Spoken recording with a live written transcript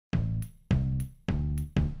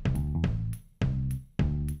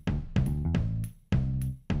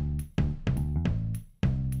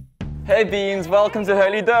Hey Beans, welcome to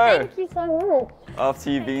Holy Dough. Thank you so much. After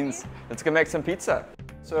you Beans, let's go make some pizza.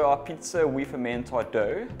 So our pizza, we ferment our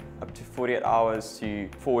dough up to 48 hours to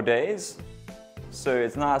 4 days. So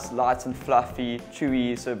it's nice, light and fluffy,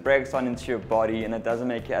 chewy, so it breaks down into your body and it doesn't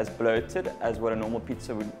make you as bloated as what a normal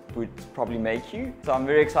pizza would probably make you. So I'm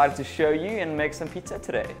very excited to show you and make some pizza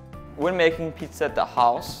today. When making pizza at the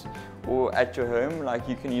house or at your home, like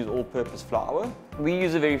you can use all-purpose flour. We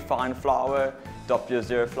use a very fine flour,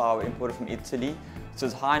 zero flour imported from Italy. So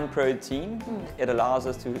it's high in protein. It allows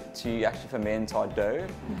us to actually ferment our dough.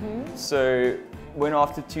 So when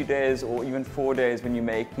after 2 days or even 4 days when you're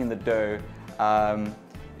making the dough,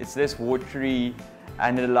 it's less watery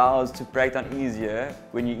and it allows to break down easier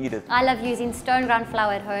when you eat it. I love using stone ground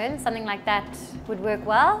flour at home. Something like that would work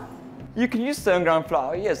well. You can use stone ground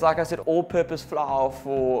flour, yes. Like I said, all-purpose flour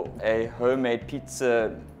for a homemade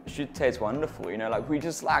pizza should taste wonderful. You know, like we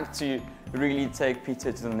just like to really take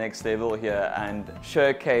pizza to the next level here and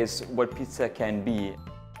showcase what pizza can be.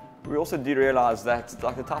 We also do realize that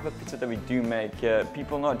like the type of pizza that we do make here,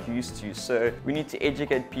 people are not used to, so we need to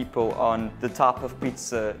educate people on the type of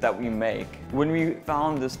pizza that we make. When we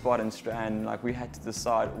found this spot in Strand, like we had to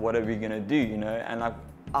decide what are we gonna do, you know, and like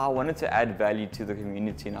I wanted to add value to the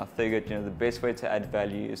community and I figured, you know, the best way to add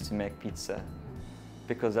value is to make pizza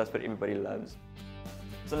because that's what everybody loves.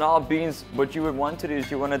 So now Beans, what you would want to do is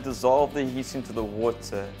you want to dissolve the yeast into the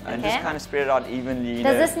water and just kind of spread it out evenly.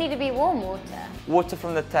 Does this need to be warm water? Water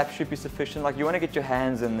from the tap should be sufficient. Like you want to get your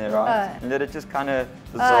hands in there, right? And let it just kind of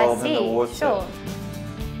dissolve in the water. Sure.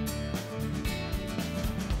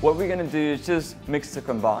 What we're going to do is just mix to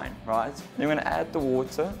combine, right? You're going to add the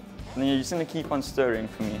water and then you're just going to keep on stirring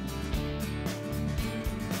for me.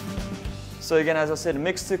 So again, as I said,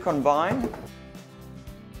 mix to combine.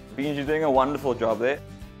 Beans, you're doing a wonderful job there.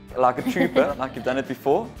 Like a trooper, like you've done it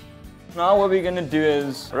before. Now what we're going to do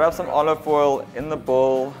is rub some olive oil in the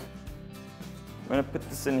bowl. I'm going to put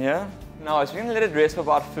this in here. Now, so you're going to let it rest for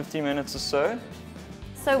about 15 minutes or so.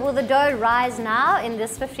 So will the dough rise now in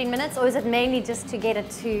this 15 minutes, or is it mainly just to get it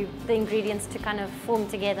to the ingredients to kind of form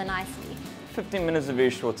together nicely? 15 minutes is a very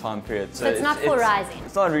short time period. So it's not for rising?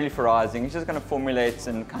 It's not really for rising. It's just going to formulate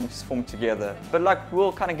and kind of just form together. But like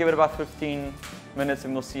we'll kind of give it about 15 minutes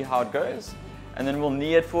and we'll see how it goes. And then we'll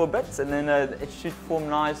knead it for a bit and then it should form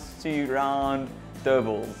nice to round dough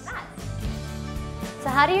balls. Nice. So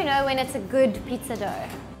how do you know when it's a good pizza dough?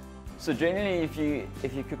 So generally if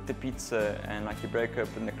you cook the pizza and like you break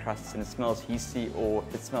open the crust and it smells yeasty or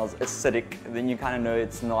it smells acidic, then you kind of know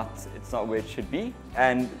it's not where it should be.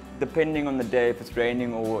 And depending on the day, if it's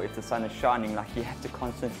raining or if the sun is shining, like you have to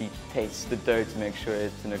constantly taste the dough to make sure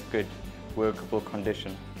it's in a good workable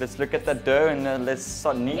condition. Let's look at that dough and let's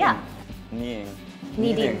start kneading. Yeah.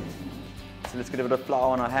 Kneading. So let's get a bit of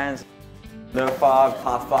flour on our hands. Low five,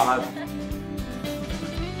 high five.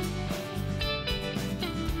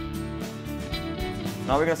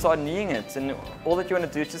 Now we're going to start kneading it, and all that you want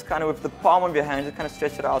to do is just kind of with the palm of your hand, just kind of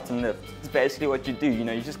stretch it out and lift. It's basically what you do, you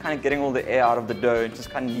know, you're just kind of getting all the air out of the dough and just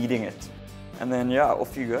kind of kneading it. And then yeah,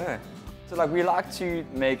 off you go. So like we like to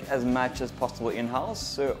make as much as possible in-house,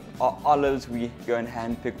 so our olives we go and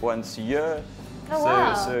hand pick once a year. Oh,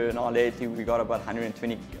 wow. So now lately we got about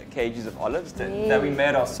 120 kgs of olives that we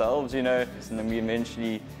made ourselves, you know, and then we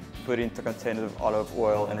eventually put into containers of olive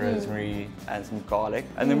oil and rosemary and some garlic.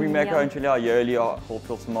 And then we make our yearly whole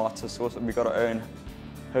tomato sauce, and we got our own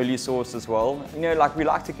holy sauce as well. You know, like we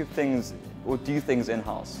like to keep things or do things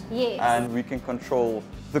in-house. Yes. And we can control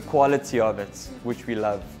the quality of it, which we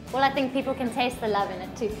love. Well, I think people can taste the love in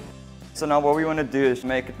it too. So now what we want to do is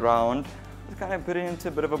make it round. Just kind of put it into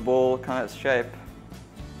a bit of a ball kind of shape.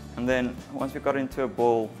 And then once we got it into a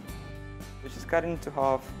ball, we just cut it into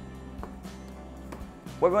half.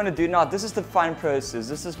 What we want to do now, this is the fun process.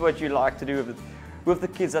 This is what you like to do with the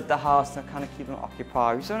kids at the house to kind of keep them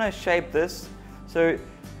occupied. We just want to shape this. So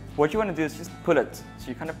what you want to do is just pull it. So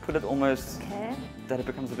you kind of pull it almost that it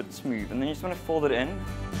becomes a bit smooth. And then you just want to fold it in.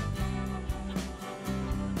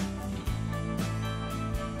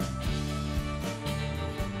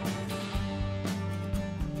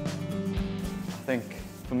 I think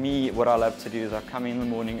for me, what I love to do is I come in the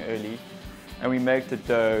morning early and we make the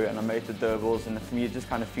dough and I make the dough balls, and for me it just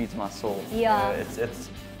kind of feeds my soul. Yeah. You know,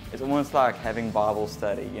 it's almost like having Bible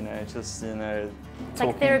study, you know, it's just, you know, it's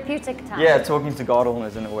like therapeutic time. Yeah, talking to God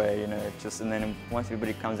almost in a way, you know, just, and then once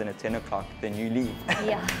everybody comes in at 10 o'clock, then you leave.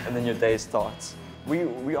 Yeah. And then your day starts.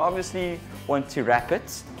 We obviously want to wrap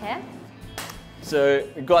it. Okay. So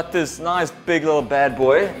we got this nice big little bad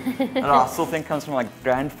boy, and I still think comes from my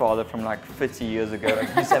grandfather from like 50 years ago. Like,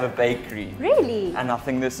 he used to have a bakery. Really? And I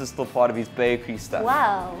think this is still part of his bakery stuff.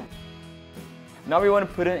 Wow. Now we want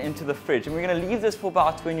to put it into the fridge, and we're going to leave this for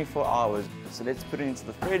about 24 hours. So let's put it into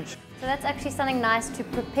the fridge. So that's actually something nice to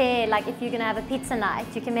prepare, like if you're going to have a pizza night,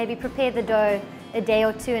 you can maybe prepare the dough a day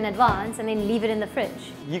or two in advance and then leave it in the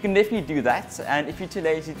fridge. You can definitely do that, and if you're too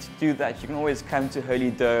lazy to do that, you can always come to Holy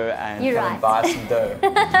Dough and and buy some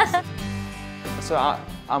dough. So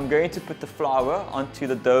I'm going to put the flour onto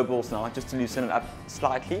the dough balls now, just to loosen it up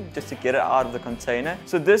slightly, just to get it out of the container.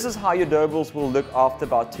 So this is how your dough balls will look after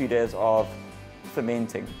about 2 days of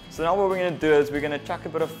fermenting. So now what we're going to do is we're going to chuck a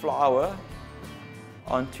bit of flour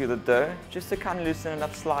onto the dough, just to kind of loosen it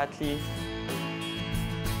up slightly.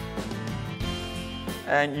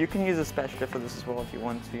 And you can use a spatula for this as well if you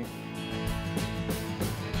want to.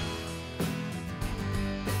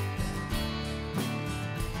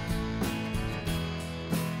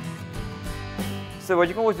 So what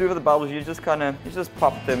you can always do with the bubbles, you just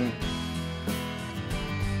pop them.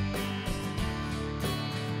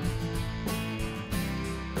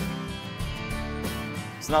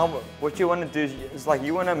 So now what you want to do is like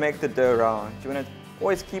you want to make the dough round. You want to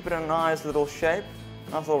always keep it in a nice little shape,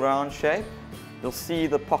 nice little round shape. You'll see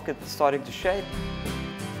the pocket starting to shape.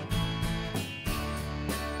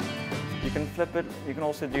 You can flip it, you can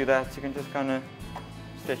also do that. You can just kind of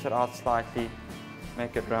stretch it out slightly,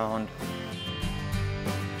 make it round.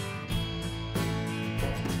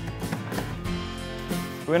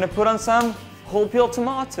 We're going to put on some whole peeled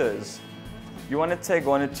tomatoes. You want to take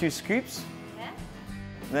 1 or 2 scoops. Yeah.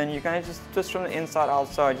 Then you kind of just twist from the inside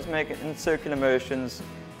outside, just make it in circular motions,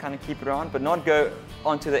 kind of keep it around, but not go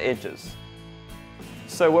onto the edges.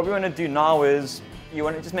 So what we want to do now is, you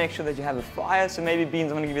want to just make sure that you have a fire. So maybe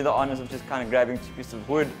Beans, I'm going to give you the honors of just kind of grabbing 2 pieces of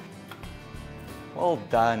wood. Well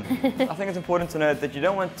done. I think it's important to note that you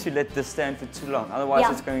don't want to let this stand for too long,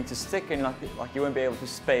 otherwise it's going to stick and like you won't be able to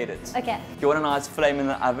spade it. Okay. You want a nice flame in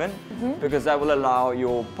the oven, because that will allow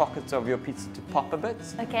your pockets of your pizza to pop a bit.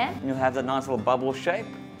 Okay. And you'll have that nice little bubble shape.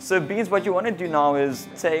 So Beans, what you want to do now is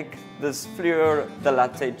take this fleur de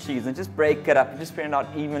latte cheese and just break it up and just spread it out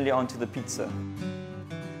evenly onto the pizza.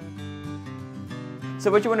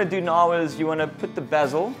 So what you want to do now is you want to put the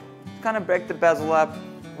basil, kind of break the basil up.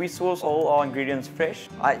 We source all our ingredients fresh.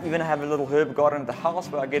 I even have a little herb garden at the house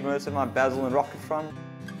where I get most of my basil and rocket from.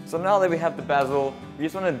 So now that we have the basil, we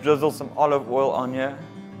just want to drizzle some olive oil on here.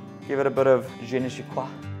 Give it a bit of je ne sais quoi.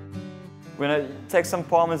 We're going to take some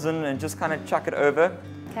parmesan and just kind of chuck it over.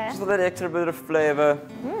 Okay. Just a little extra bit of flavor.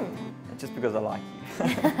 Just because I like you.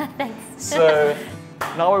 Thanks. So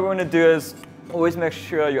now what we want to do is always make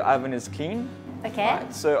sure your oven is clean. Okay.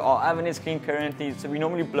 Right, so our oven is clean currently, so we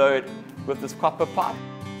normally blow it with this copper pipe.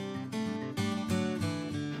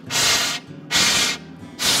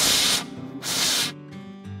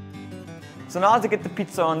 So now to get the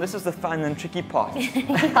pizza on, this is the fun and tricky part.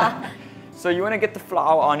 So you want to get the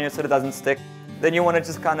flour on here so it doesn't stick. Then you want to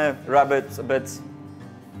just kind of rub it a bit.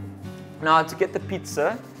 Now to get the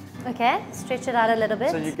pizza. Okay, stretch it out a little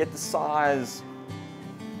bit. So you get the size.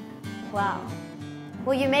 Wow.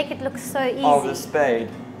 Well, you make it look so easy. Of the spade.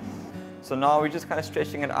 So now we're just kind of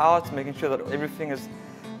stretching it out, making sure that everything is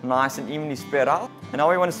nice and evenly spread out. And now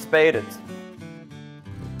we want to spade it.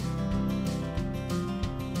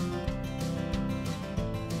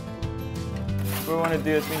 What we want to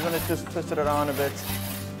do is we want to just twist it around a bit.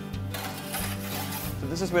 So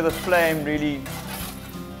this is where the flame really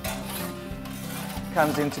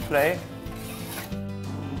comes into play.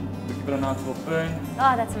 We give it a nice little burn.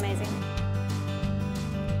 Oh, that's amazing.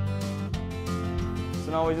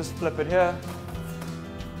 So now we just flip it here,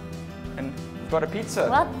 and we've got a pizza.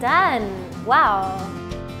 Well done. Wow.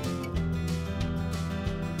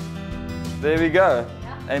 There we go,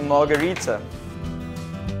 a margarita.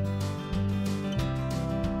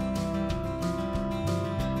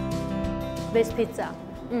 Best pizza.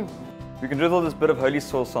 We can drizzle this bit of holy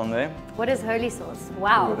sauce on there. What is holy sauce?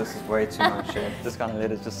 Wow. Ooh, this is way too much. Just kind of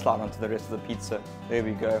let it just slide onto the rest of the pizza. There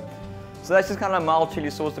we go. So that's just kind of a mild chili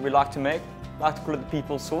sauce that we like to make. I like to call it the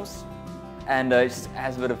people's sauce. And it just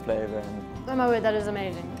adds a bit of flavor. Oh my word, that is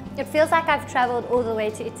amazing. It feels like I've traveled all the way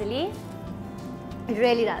to Italy. It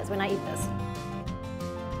really does when I eat this.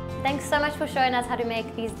 Thanks so much for showing us how to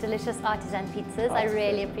make these delicious artisan pizzas. I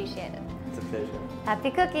really appreciate it. It's a pleasure.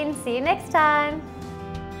 Happy cooking. See you next time.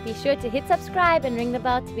 Be sure to hit subscribe and ring the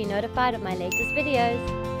bell to be notified of my latest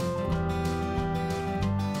videos.